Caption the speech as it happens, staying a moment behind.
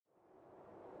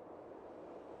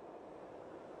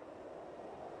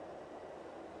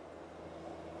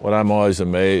What I'm always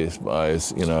amazed by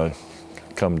is, you know,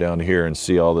 come down here and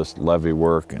see all this levee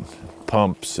work and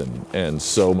pumps and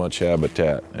so much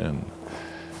habitat. And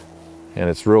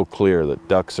it's real clear that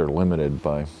ducks are limited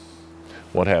by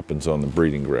what happens on the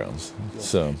breeding grounds.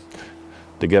 So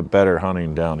to get better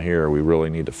hunting down here, we really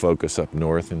need to focus up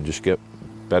north and just get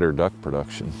better duck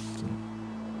production.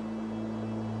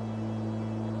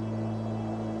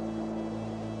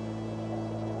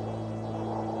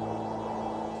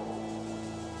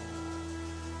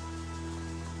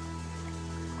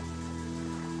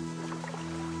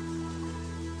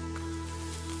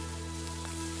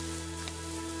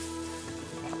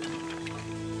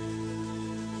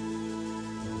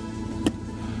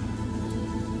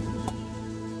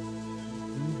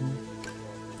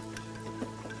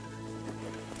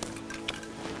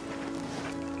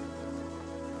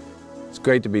 It's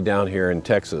great to be down here in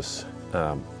Texas,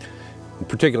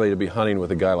 particularly to be hunting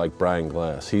with a guy like Bryan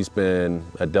Glass. He's been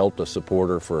a Delta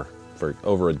supporter for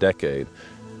over a decade.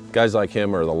 Guys like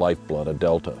him are the lifeblood of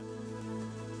Delta.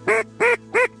 I've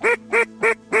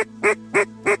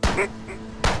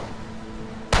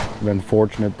been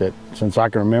fortunate that since I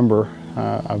can remember,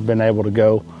 I've been able to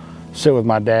go sit with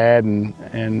my dad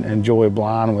and enjoy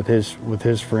blind with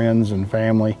his friends and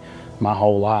family my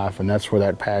whole life, and that's where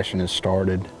that passion has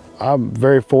started. I'm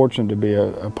very fortunate to be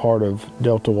a part of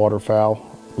Delta Waterfowl.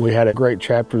 We had a great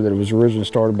chapter that was originally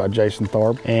started by Jason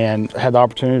Tharp, and had the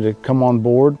opportunity to come on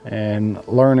board and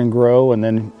learn and grow, and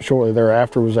then shortly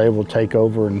thereafter was able to take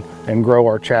over and grow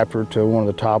our chapter to one of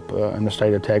the top in the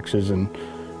state of Texas and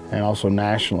also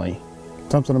nationally.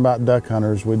 Something about duck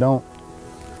hunters, we don't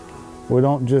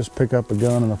just pick up a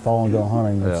gun in the fall and go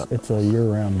hunting. It's a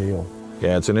year-round deal.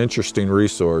 Yeah, it's an interesting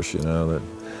resource, you know, that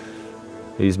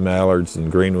these mallards and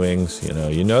green wings,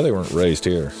 you know they weren't raised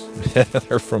here.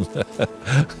 They're from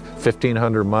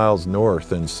 1,500 miles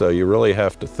north, and so you really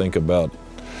have to think about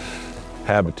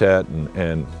habitat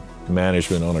and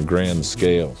management on a grand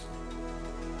scale.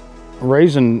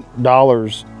 Raising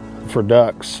dollars for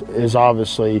ducks is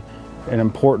obviously an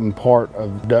important part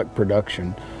of duck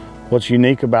production. What's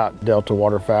unique about Delta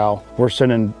Waterfowl, we're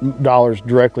sending dollars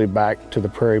directly back to the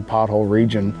prairie pothole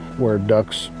region where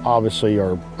ducks obviously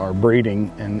are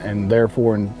breeding, and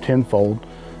therefore in tenfold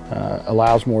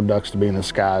allows more ducks to be in the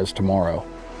skies tomorrow.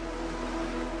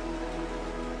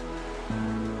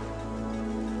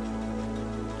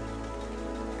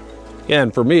 Yeah,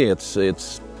 and for me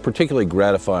it's particularly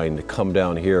gratifying to come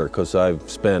down here because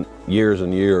I've spent years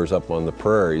and years up on the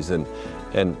prairies, and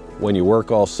when you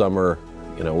work all summer,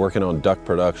 you know, working on duck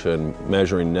production,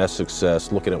 measuring nest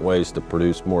success, looking at ways to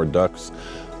produce more ducks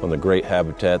on the great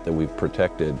habitat that we've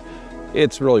protected,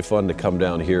 it's really fun to come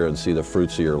down here and see the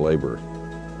fruits of your labor.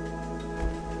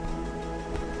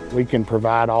 We can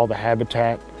provide all the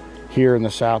habitat here in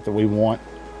the South that we want.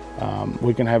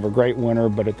 We can have a great winter,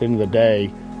 but at the end of the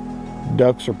day,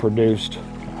 ducks are produced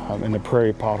in the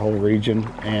prairie pothole region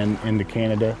and into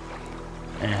Canada.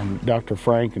 And Dr.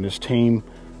 Frank and his team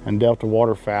and Delta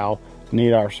Waterfowl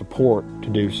need our support to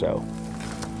do so.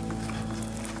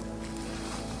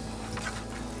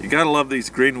 You gotta love these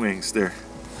green wings. They're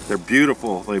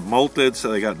beautiful. They molted,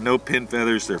 so they got no pin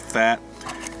feathers. They're fat,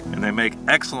 and they make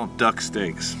excellent duck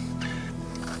steaks.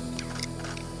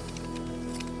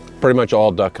 Pretty much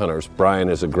all duck hunters, Bryan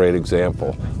is a great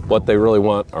example. What they really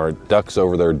want are ducks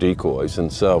over their decoys, and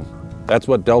so that's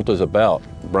what Delta's about.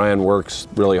 Bryan works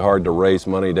really hard to raise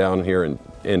money down here in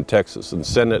Texas and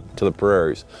send it to the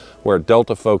prairies, where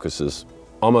Delta focuses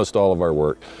almost all of our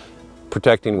work,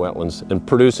 protecting wetlands and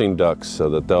producing ducks so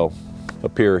that they'll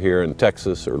appear here in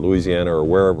Texas or Louisiana or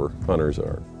wherever hunters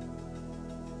are.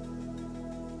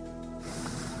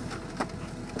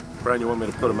 Bryan, you want me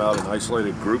to put them out in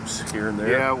isolated groups here and there?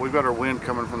 Yeah, we've got our wind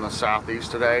coming from the southeast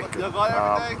today.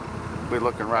 We're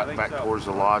looking right back towards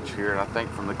the lodge here, and I think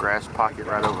from the grass pocket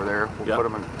right over there, we'll put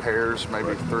them in pairs,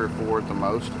 maybe 3 or 4 at the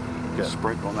most. Just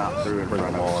sprinkle them out through and bring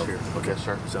them all here. Okay, Yes,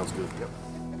 sir. Sounds good. Yep.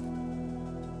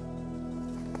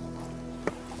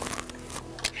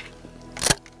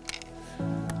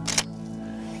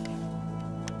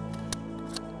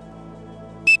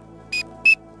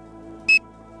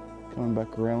 Coming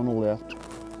back around on the left.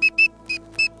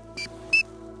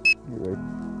 You ready?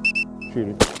 Shoot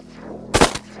it.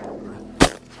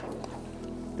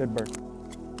 Good bird.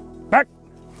 Back!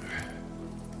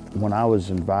 When I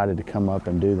was invited to come up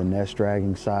and do the nest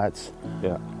dragging sites,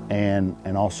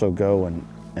 and also go and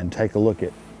take a look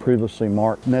at previously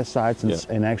marked nest sites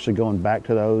and actually going back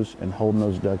to those and holding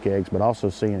those duck eggs, but also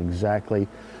seeing exactly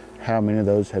how many of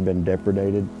those have been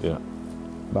depredated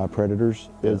by predators.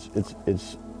 It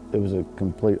was a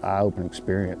complete eye-opening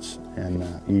experience, and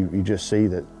you just see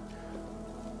that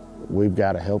we've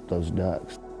got to help those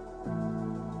ducks.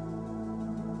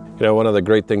 You know, one of the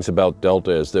great things about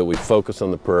Delta is that we focus on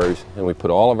the prairies and we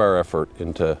put all of our effort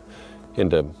into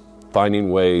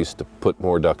finding ways to put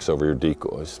more ducks over your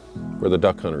decoys. We're the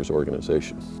Duck Hunters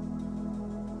organization.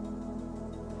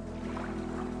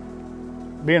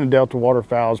 Being a Delta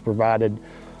Waterfowl has provided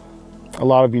a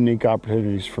lot of unique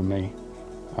opportunities for me.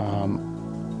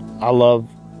 I love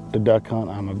the duck hunt.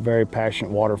 I'm a very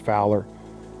passionate waterfowler,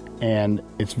 and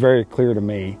it's very clear to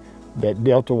me that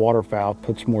Delta Waterfowl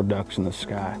puts more ducks in the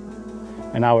sky,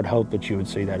 and I would hope that you would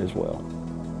see that as well.